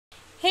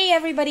Hey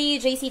everybody,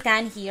 JC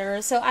Tan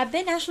here. So I've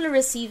been actually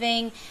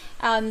receiving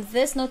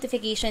this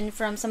notification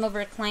from some of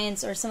our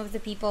clients or some of the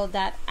people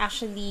that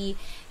actually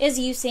is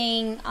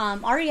using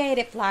REI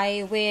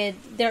Reply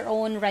with their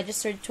own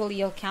registered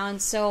Twilio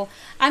account. So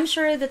I'm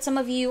sure that some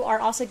of you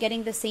are also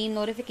getting the same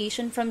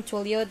notification from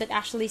Twilio that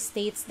actually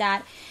states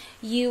that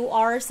you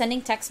are sending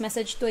text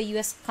message to a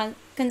U.S.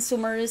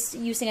 consumers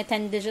using a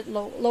 10-digit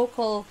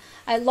local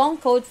long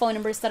code phone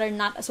numbers that are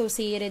not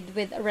associated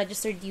with a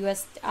registered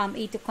U.S.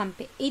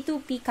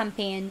 A2P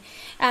campaign.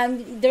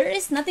 There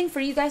is nothing for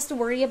you guys to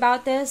worry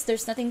about this.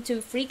 There's nothing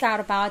to freak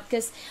out about,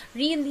 because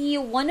really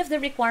one of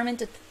the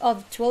requirements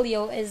of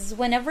Twilio is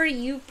whenever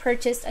you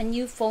purchase a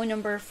new phone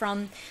number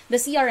from the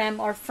CRM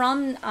or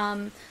from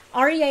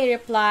REI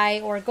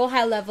Reply or Go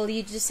High Level,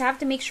 you just have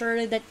to make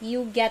sure that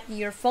you get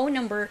your phone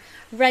number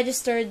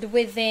registered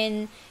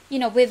within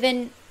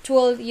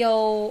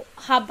Twilio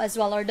Hub as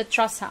well, or the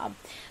Trust Hub.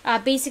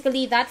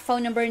 Basically, that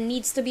phone number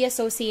needs to be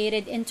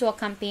associated into a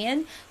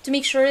campaign to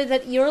make sure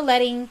that you're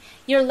letting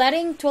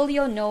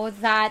Twilio know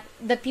that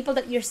the people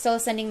that you're still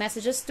sending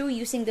messages to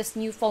using this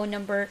new phone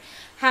number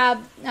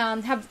have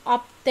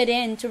opted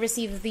in to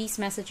receive these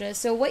messages.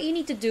 So what you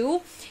need to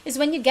do is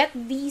when you get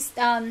these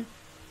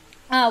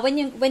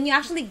when you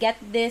actually get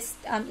this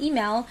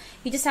email,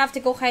 you just have to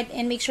go ahead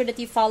and make sure that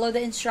you follow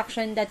the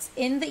instruction that's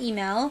in the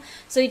email.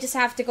 So you just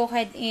have to go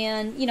ahead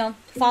and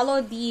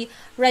follow the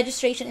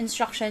registration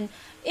instruction.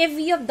 If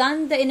you have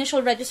done the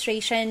initial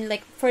registration,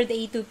 like for the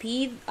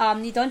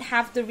A2P, you don't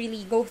have to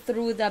really go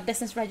through the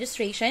business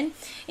registration.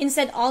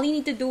 Instead, all you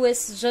need to do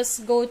is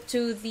just go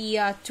to the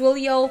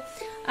Twilio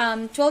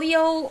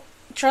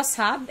Trust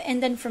Hub,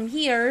 and then from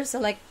here,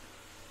 so like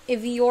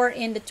if you're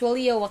in the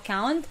Twilio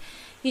account,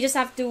 you just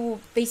have to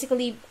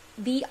basically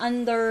be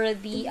under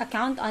the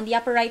account on the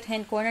upper right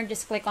hand corner.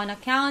 Just click on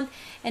account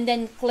and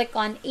then click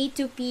on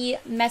A2P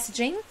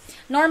messaging.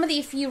 Normally,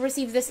 if you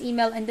receive this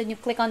email and then you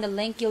click on the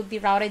link, you'll be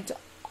routed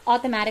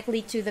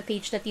automatically to the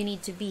page that you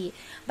need to be.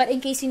 But in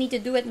case you need to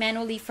do it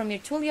manually from your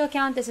Twilio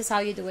account, this is how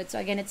you do it. So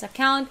again, it's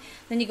account,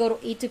 then you go to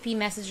A2P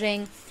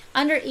messaging.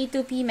 Under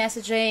A2P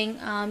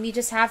messaging, you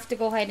just have to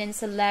go ahead and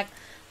select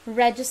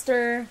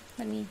register.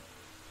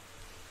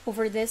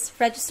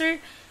 Register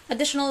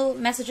additional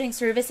messaging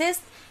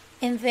services,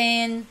 and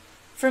then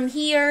from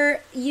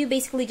here you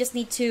basically just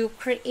need to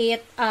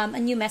create a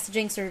new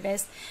messaging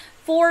service.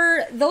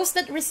 For those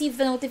that receive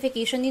the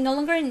notification, you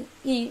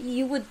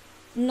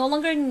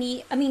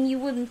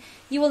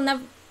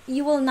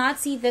will not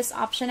see this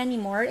option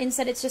anymore.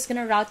 Instead, it's just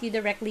going to route you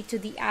directly to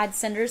the ad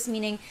senders,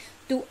 meaning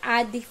to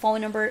add the phone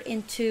number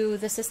into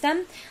the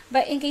system.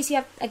 But in case you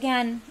have,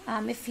 again,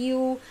 if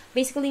you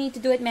basically need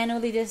to do it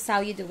manually, this is how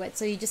you do it.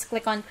 So you just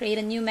click on create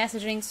a new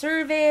messaging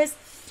service,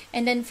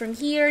 and then from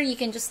here you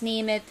can just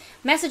name it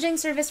messaging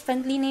service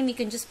friendly name. You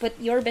can just put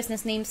your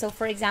business name, so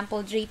for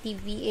example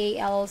JTVA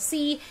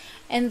LLC,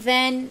 and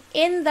then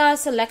in the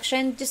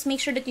selection just make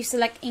sure that you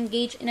select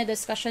engage in a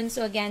discussion.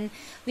 So again,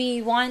 we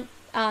want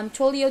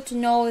Twilio to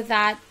know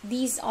that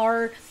these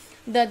are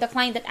the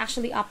client that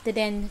actually opted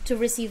in to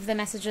receive the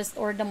messages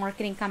or the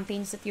marketing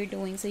campaigns that you're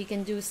doing. So you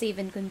can do save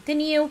and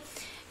continue,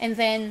 and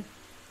then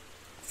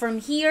from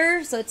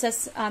here, so it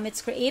says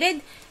it's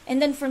created,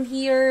 and then from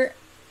here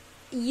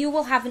you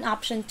will have an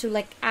option to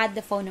like add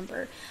the phone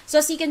number. So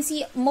as you can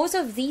see, most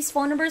of these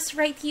phone numbers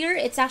right here,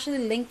 it's actually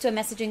linked to a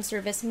messaging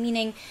service,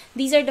 meaning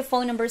these are the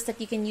phone numbers that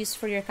you can use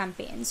for your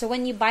campaign. So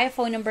when you buy a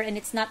phone number and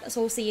it's not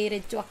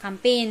associated to a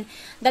campaign,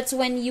 that's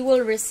when you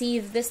will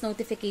receive this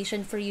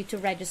notification for you to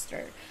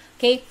register.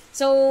 Okay,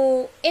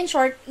 so in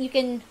short, you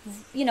can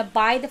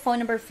buy the phone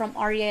number from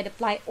REI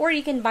Reply, or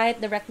you can buy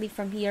it directly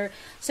from here.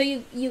 So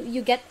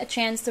you get a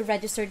chance to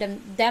register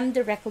them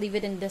directly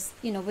within this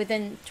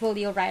within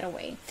Twilio right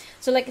away.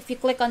 So like if you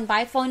click on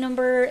buy phone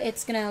number,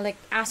 it's gonna like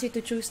ask you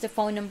to choose the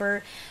phone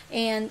number,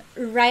 and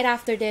right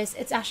after this,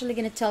 it's actually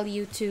gonna tell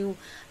you to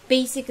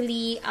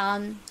basically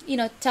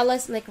tell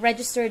us like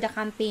register the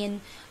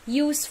campaign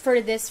used for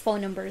this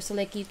phone number. So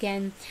like you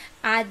can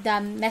add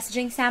the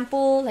messaging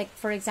sample, like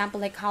for example,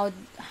 like how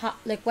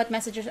like what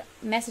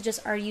messages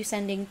are you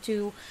sending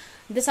to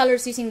the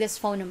sellers using this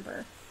phone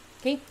number.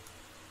 Okay,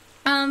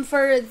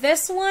 for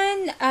this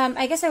one,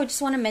 I guess I would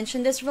just want to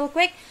mention this real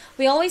quick.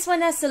 We always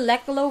want to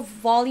select low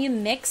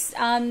volume mix.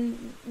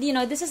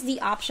 This is the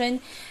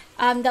option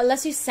that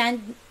lets you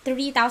send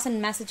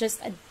 3,000 messages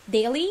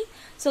daily.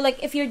 So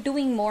like if you're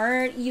doing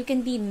more, you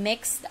can be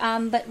mixed,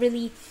 but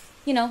really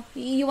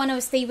you want to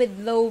stay with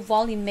low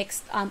volume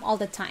mixed all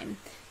the time.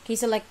 Okay,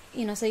 so like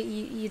so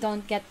you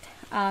don't get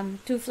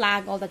too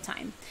flag all the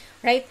time,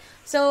 right?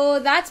 So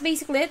that's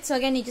basically it. So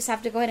again, you just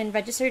have to go ahead and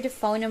register the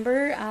phone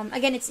number.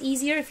 Again, it's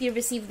easier if you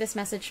receive this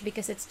message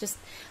because it's just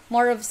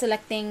more of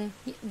selecting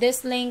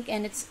this link,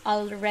 and it's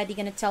already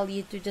going to tell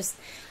you to just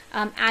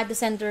add the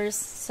senders.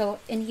 So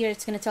in here,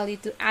 it's going to tell you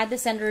to add the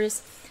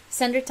senders,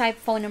 sender type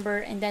phone number,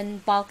 and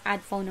then bulk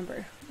add phone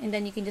number. And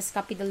then you can just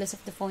copy the list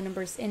of the phone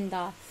numbers in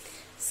the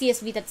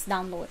CSV that's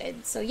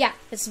downloaded. So yeah,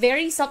 it's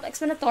very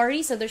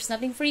self-explanatory. So there's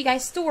nothing for you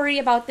guys to worry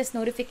about this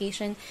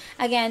notification.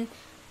 Again,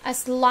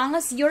 as long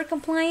as you're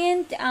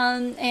compliant,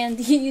 and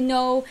you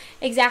know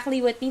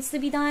exactly what needs to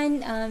be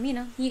done, you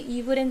know,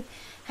 you wouldn't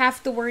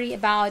have to worry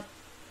about,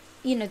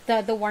 you know,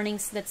 the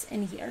warnings that's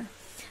in here.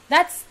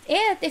 That's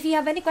it. If you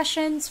have any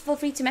questions, feel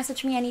free to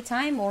message me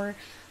anytime, or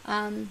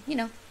you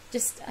know,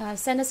 just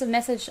send us a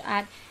message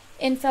at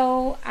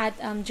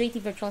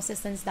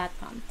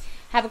info@jtvirtualassistants.com.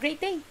 Have a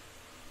great day.